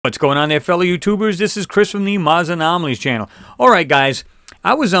What's going on there, fellow YouTubers? This is Chris from the Msss Anomalies channel. Alright guys,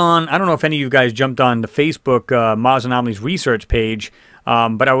 I was on, I don't know if any of you guys jumped on the Facebook Msss Anomalies research page,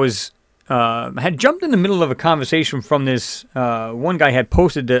 but I was, had jumped in the middle of a conversation from this, one guy had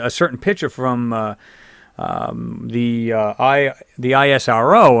posted a certain picture from the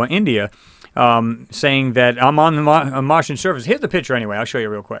ISRO, India, saying that I'm on the Martian surface. Here's the picture anyway, I'll show you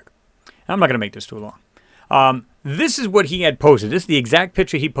real quick. I'm not going to make this too long. This is what he had posted. This is the exact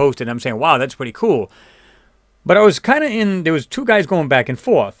picture he posted. I'm saying, wow, that's pretty cool. But I was kind of in, there was two guys going back and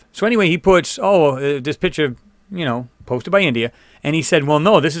forth. So anyway, he puts, this picture, you know, posted by India. And he said, well,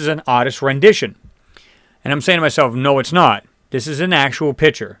 no, this is an artist rendition. And I'm saying to myself, no, it's not. This is an actual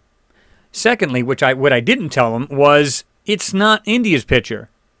picture. Secondly, what I didn't tell him was, it's not India's picture.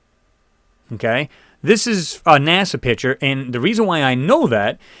 Okay? This is a NASA picture, and the reason why I know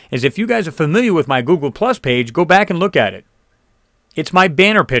that is if you guys are familiar with my Google Plus page, go back and look at it. It's my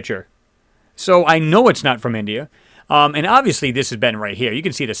banner picture. So I know it's not from India. And obviously this has been right here. You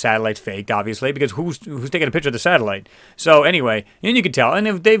can see the satellite's faked, obviously, because who's taking a picture of the satellite? So anyway, and you can tell. And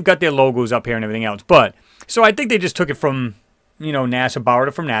they've got their logos up here and everything else. But, so I think they just took it from, you know, NASA, borrowed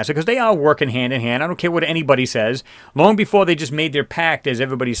it from NASA, because they are working hand in hand. I don't care what anybody says. Long before they just made their pact, as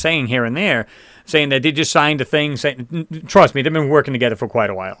everybody's saying here and there, saying that they just signed a thing, saying, trust me, they've been working together for quite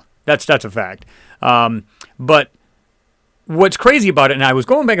a while. That's a fact. But what's crazy about it, and I was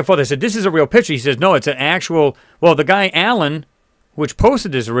going back and forth, I said, this is a real picture. He says, no, it's an actual, well, the guy, Alan, which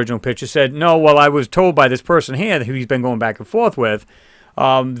posted this original picture, said, no, well, I was told by this person here, who he's been going back and forth with,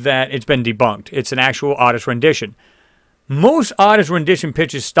 that it's been debunked. It's an actual artist rendition. Most artist rendition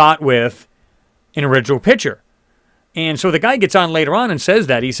pictures start with an original picture. And so the guy gets on later on and says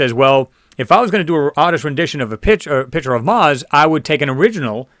that. He says, well, if I was going to do an artist rendition of a picture of Mars, I would take an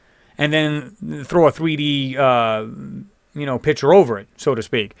original and then throw a 3D, picture over it, so to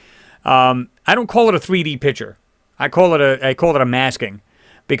speak. I don't call it a 3D picture. I call it a masking,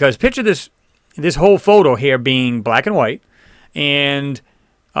 because picture this whole photo here being black and white, and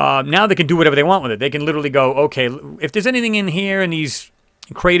now they can do whatever they want with it. They can literally go, okay, if there's anything in here in these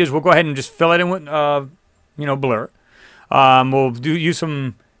craters, we'll go ahead and just fill it in with, blur. We'll use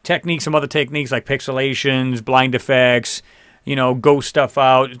some techniques, some other techniques like pixelations, blind effects, ghost stuff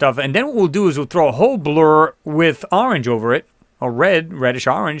out, and then what we'll do is we'll throw a whole blur with orange over it, or reddish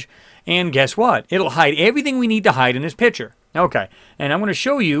orange, and guess what? It'll hide everything we need to hide in this picture. Okay, and I'm going to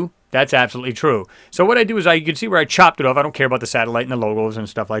show you that's absolutely true. So what I do is you can see where I chopped it off. I don't care about the satellite and the logos and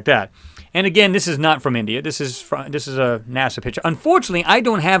stuff like that. And again, this is not from India. This is a NASA picture. Unfortunately, I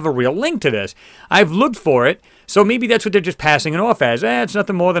don't have a real link to this. I've looked for it, so maybe that's what they're just passing it off as. It's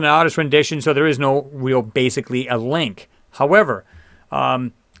nothing more than an artist rendition, so there is no real, basically, a link. However,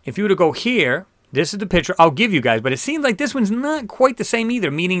 if you were to go here, this is the picture I'll give you guys, but it seems like this one's not quite the same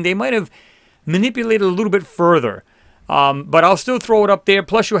either, meaning they might have manipulated a little bit further. But I'll still throw it up there.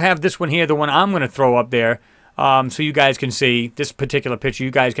 Plus, you'll have this one here, the one I'm going to throw up there, so you guys can see this particular picture.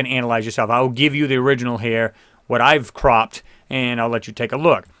 You guys can analyze yourself. I'll give you the original here, what I've cropped, and I'll let you take a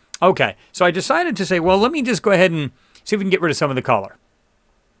look. Okay, so I decided to say, well, let me just go ahead and see if we can get rid of some of the color.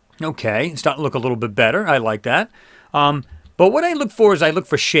 Okay, it's starting to look a little bit better. I like that. But what I look for is I look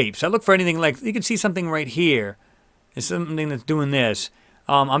for shapes. I look for anything like, you can see something right here. It's something that's doing this.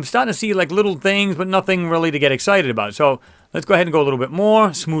 I'm starting to see like little things, but nothing really to get excited about. So let's go ahead and go a little bit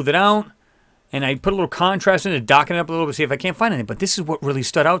more, smooth it out. And I put a little contrast in it, darken it up a little bit, see if I can't find anything. But this is what really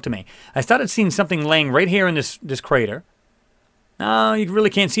stood out to me. I started seeing something laying right here in this crater. No, you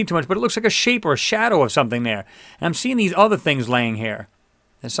really can't see too much, but it looks like a shape or a shadow of something there. And I'm seeing these other things laying here.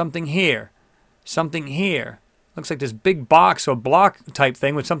 There's something here. Something here. Looks like this big box or block type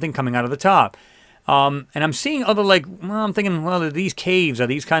thing with something coming out of the top. And I'm seeing other, like, well, I'm thinking, well, are these caves? Are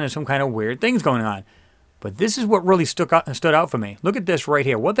these some kind of weird things going on? But this is what really stood out for me. Look at this right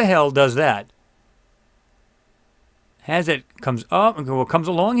here. What the hell does that? Comes up, and comes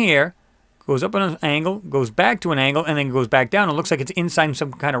along here, goes up on an angle, goes back to an angle, and then goes back down. It looks like it's inside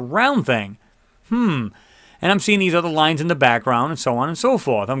some kind of round thing. And I'm seeing these other lines in the background and so on and so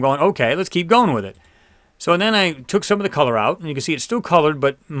forth. I'm going, okay, let's keep going with it. So then I took some of the color out, and you can see it's still colored,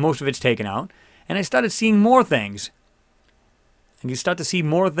 but most of it's taken out. And I started seeing more things. And you start to see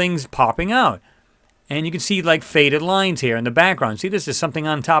more things popping out. And you can see like faded lines here in the background. See, this is something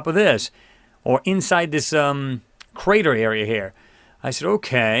on top of this. Or inside this crater area here. I said,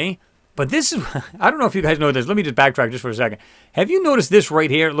 okay. But this is, I don't know if you guys know this. Let me just backtrack just for a second. Have you noticed this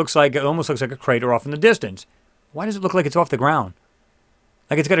right here? It almost looks like a crater off in the distance. Why does it look like it's off the ground?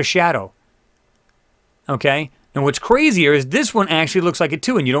 Like it's got a shadow. Okay? And what's crazier is this one actually looks like it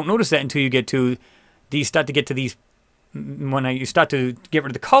too, and you don't notice that until you get to these, start to get to these when you start to get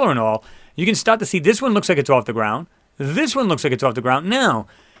rid of the color and all, you can start to see this one looks like it's off the ground. This one looks like it's off the ground. Now,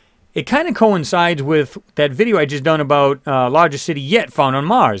 it kind of coincides with that video I just done about largest city yet found on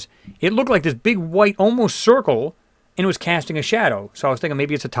Mars. It looked like this big white almost circle, and it was casting a shadow. So I was thinking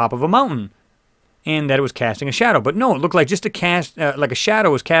maybe it's the top of a mountain, and that it was casting a shadow. But no, it looked like just like a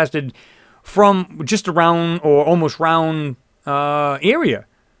shadow was casted from just a round or almost round area.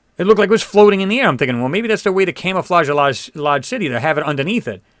 It looked like it was floating in the air. I'm thinking, well, maybe that's the way to camouflage a large city, to have it underneath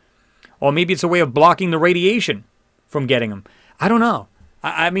it. Or maybe it's a way of blocking the radiation from getting them. I don't know.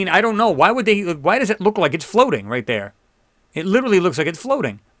 I mean, I don't know. Why does it look like it's floating right there? It literally looks like it's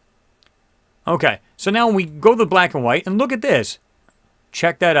floating. Okay, so now we go to the black and white, and look at this.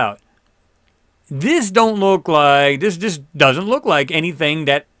 Check that out. This doesn't look like anything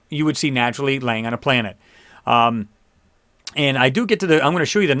that you would see naturally laying on a planet. And I do get to I'm going to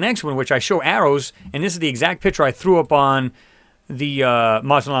show you the next one, which I show arrows, and this is the exact picture I threw up on the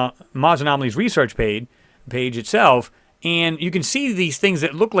Mars Anomalies research page itself. And you can see these things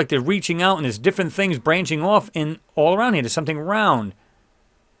that look like they're reaching out, and there's different things branching off in all around here. There's something round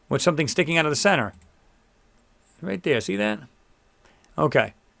with something sticking out of the center. Right there, see that?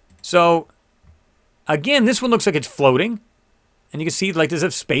 Okay. So, again, this one looks like it's floating. And you can see like there's a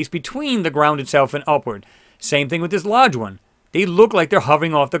space between the ground itself and upward. Same thing with this large one. They look like they're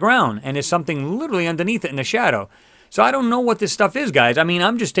hovering off the ground, and there's something literally underneath it in the shadow. So I don't know what this stuff is, guys. I mean,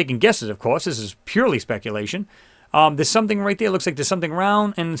 I'm just taking guesses, of course. This is purely speculation. There's something right there. Looks like there's something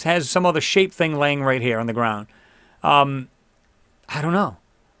round, and it has some other shape thing laying right here on the ground. I don't know.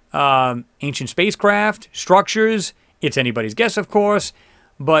 Ancient spacecraft, structures. It's anybody's guess, of course.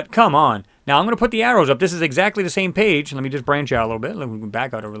 But come on. Now, I'm going to put the arrows up. This is exactly the same page. Let me just branch out a little bit. Let me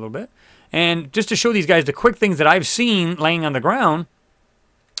back out a little bit. And just to show these guys the quick things that I've seen laying on the ground.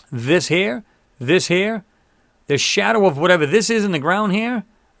 This here. The shadow of whatever this is in the ground here.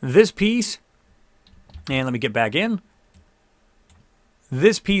 This piece. And let me get back in.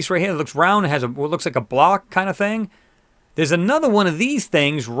 This piece right here looks round. It has what looks like a block kind of thing. There's another one of these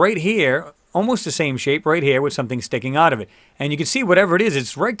things right here, almost the same shape right here with something sticking out of it. And you can see whatever it is,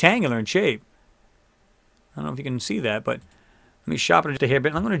 it's rectangular in shape. I don't know if you can see that, but let me sharpen it to here a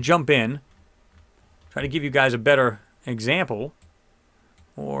bit. I'm going to jump in, try to give you guys a better example,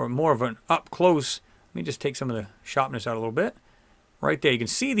 or more of an up close. Let me just take some of the sharpness out a little bit. Right there, you can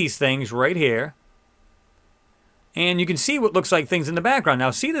see these things right here. And you can see what looks like things in the background.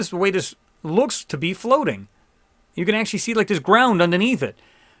 Now, see this, the way this looks to be floating. You can actually see like this ground underneath it.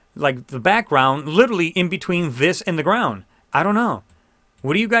 Like the background literally in between this and the ground. I don't know.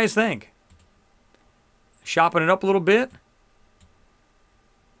 What do you guys think? Sharpen it up a little bit.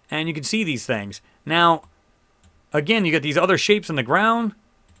 And you can see these things. Now, again, you got these other shapes in the ground.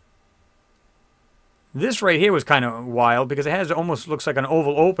 This right here was kind of wild because it has almost looks like an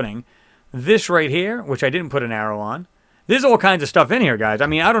oval opening. This right here, which I didn't put an arrow on. There's all kinds of stuff in here, guys. I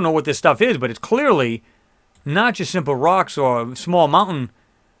mean, I don't know what this stuff is, but it's clearly not just simple rocks or small mountain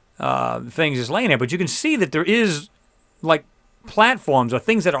things just laying there. But you can see that there is, like, platforms or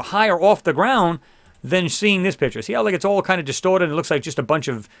things that are higher off the ground than seeing this picture. See how, like, it's all kind of distorted and it looks like just a bunch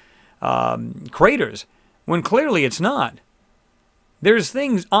of craters, when clearly it's not. There's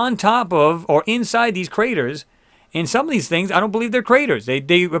things on top of or inside these craters. And some of these things, I don't believe they're craters.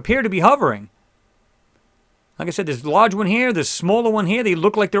 They appear to be hovering. Like I said, there's a large one here, there's a smaller one here. They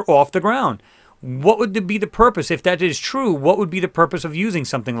look like they're off the ground. What would be the purpose, if that is true, what would be the purpose of using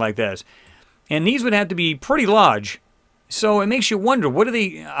something like this? And these would have to be pretty large. So it makes you wonder, what are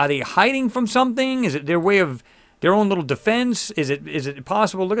they hiding from something? Is it their way of their own little defense? Is it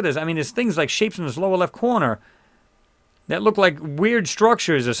possible? Look at this. I mean, there's things like shapes in this lower left corner that look like weird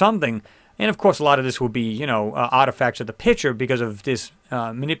structures or something. And, of course, a lot of this will be, you know, artifacts of the picture because of this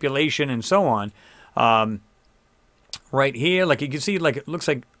manipulation and so on. Right here, like you can see, like it looks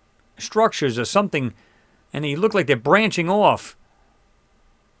like structures or something, and they look like they're branching off.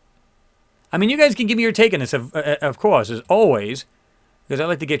 I mean, you guys can give me your take on this, of course, as always, because I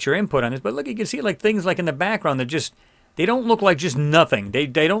like to get your input on this. But look, you can see like things like in the background that just, they don't look like just nothing. They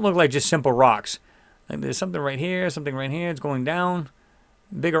don't look like just simple rocks. Like there's something right here, something right here. It's going down.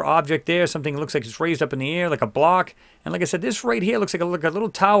 Bigger object there, something looks like it's raised up in the air, like a block. And like I said, this right here looks like a little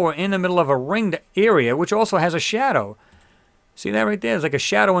tower in the middle of a ringed area, which also has a shadow. See that right there? There's like a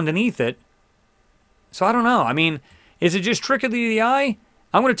shadow underneath it. So I don't know. I mean, is it just trickery of the eye?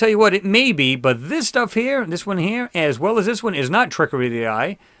 I'm going to tell you what, it may be, but this stuff here, this one here, as well as this one, is not trickery of the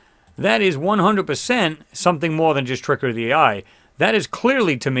eye. That is 100% something more than just trickery of the eye. That is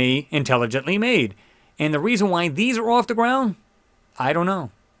clearly, to me, intelligently made. And the reason why these are off the ground, I don't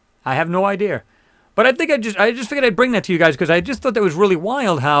know. I have no idea. But I think I just figured I'd bring that to you guys because I just thought that was really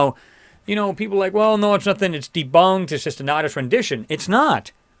wild how, you know, people are like, well, no, it's nothing. It's debunked. It's just an artist rendition. It's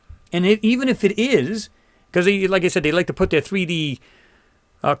not. And even if it is, because like I said, they like to put their 3D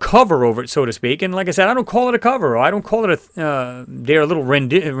cover over it, so to speak. And like I said, I don't call it a cover. Or I don't call it their little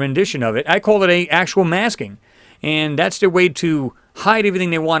rendition of it. I call it a actual masking. And that's their way to hide everything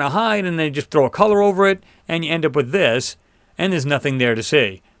they want to hide, and they just throw a color over it, and you end up with this, and there's nothing there to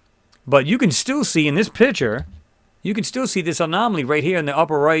see. But you can still see in this picture, you can still see this anomaly right here in the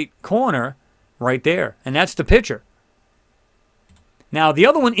upper right corner, right there. And that's the picture. Now, the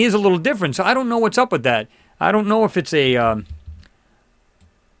other one is a little different, so I don't know what's up with that. I don't know if it's a...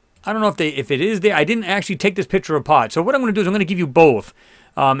 I don't know if it is there. I didn't actually take this picture apart. So what I'm going to do is I'm going to give you both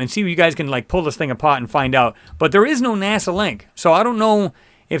and see if you guys can like pull this thing apart and find out. But there is no NASA link. So I don't know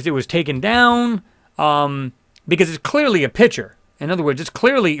if it was taken down because it's clearly a picture. In other words, it's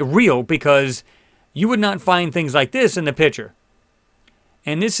clearly real because you would not find things like this in the picture.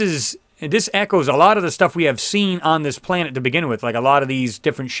 And this echoes a lot of the stuff we have seen on this planet to begin with, like a lot of these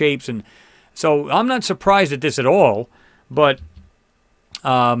different shapes. And so I'm not surprised at this at all. But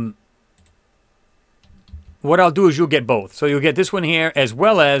what I'll do is you'll get both. So you'll get this one here as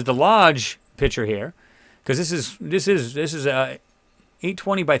well as the large picture here, because this is a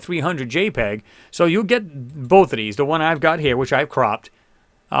 820 by 300 JPEG. So you'll get both of these. The one I've got here, which I've cropped,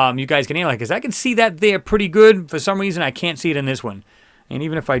 you guys can analyze, because I can see that there pretty good. For some reason, I can't see it in this one. And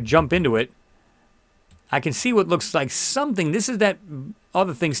even if I jump into it, I can see what looks like something. This is that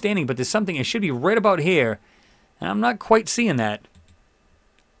other thing standing, but there's something. It should be right about here, and I'm not quite seeing that.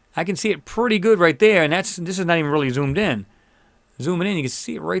 I can see it pretty good right there, and this is not even really zoomed in. Zooming in, you can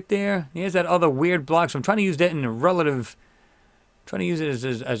see it right there. There's that other weird block, so I'm trying to use that in a relative... trying to use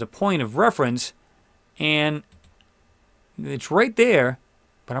it as a point of reference, and it's right there,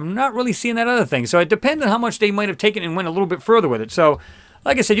 but I'm not really seeing that other thing. So it depends on how much they might have taken and went a little bit further with it. So,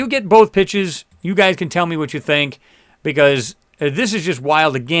 like I said, you'll get both pictures. You guys can tell me what you think, because this is just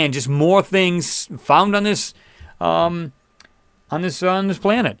wild again. Just more things found on this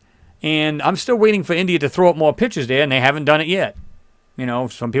planet, and I'm still waiting for India to throw up more pictures there, and they haven't done it yet. You know,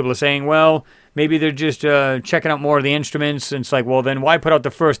 some people are saying, well, maybe they're just checking out more of the instruments. And it's like, well, then why put out the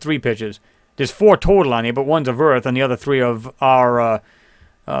first 3 pictures? There's 4 total on here, but one's of Earth, and the other 3 of our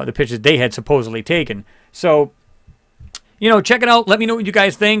the pictures they had supposedly taken. So, you know, check it out. Let me know what you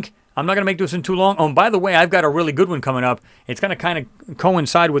guys think. I'm not going to make this in too long. Oh, and by the way, I've got a really good one coming up. It's going to kind of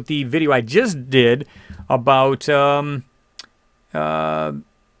coincide with the video I just did about, you know,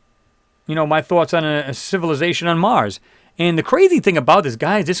 my thoughts on a civilization on Mars. And the crazy thing about this,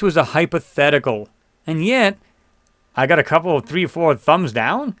 guys, this was a hypothetical. And yet, I got a couple of 3 or 4 thumbs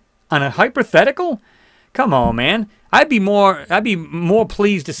down on a hypothetical? Come on, man. I'd be more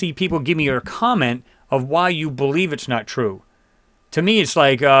pleased to see people give me a comment of why you believe it's not true. To me, it's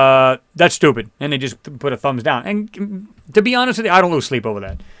like, that's stupid. And they just put a thumbs down. And to be honest with you, I don't lose sleep over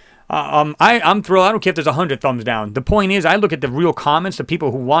that. I'm thrilled. I don't care if there's 100 thumbs down. The point is, I look at the real comments, the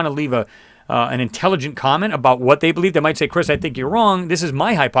people who want to leave an intelligent comment about what they believe. They might say, Chris, I think you're wrong. This is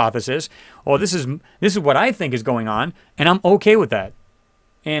my hypothesis. Or this is what I think is going on. And I'm okay with that.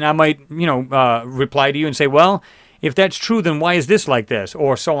 And I might, you know, reply to you and say, well, if that's true, then why is this like this?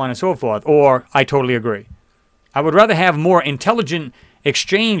 Or so on and so forth. Or I totally agree. I would rather have more intelligent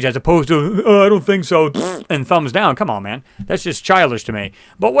exchange as opposed to, I don't think so, and thumbs down. Come on, man. That's just childish to me.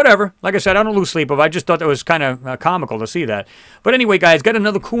 But whatever. Like I said, I don't lose sleep over. I just thought that was kind of comical to see that. But anyway, guys, got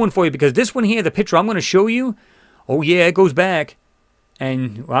another cool one for you, because this one here, the picture I'm going to show you, oh yeah, it goes back.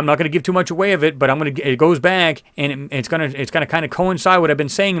 And I'm not going to give too much away of it, but it goes back, and it's going to kind of coincide with what I've been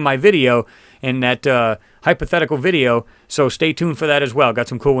saying in my video, in that hypothetical video. So stay tuned for that as well. Got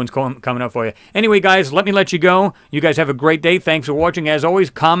some cool ones coming up for you. Anyway, guys, let me let you go. You guys have a great day. Thanks for watching. As always,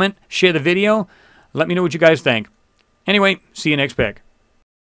 comment, share the video. Let me know what you guys think. Anyway, see you next pick.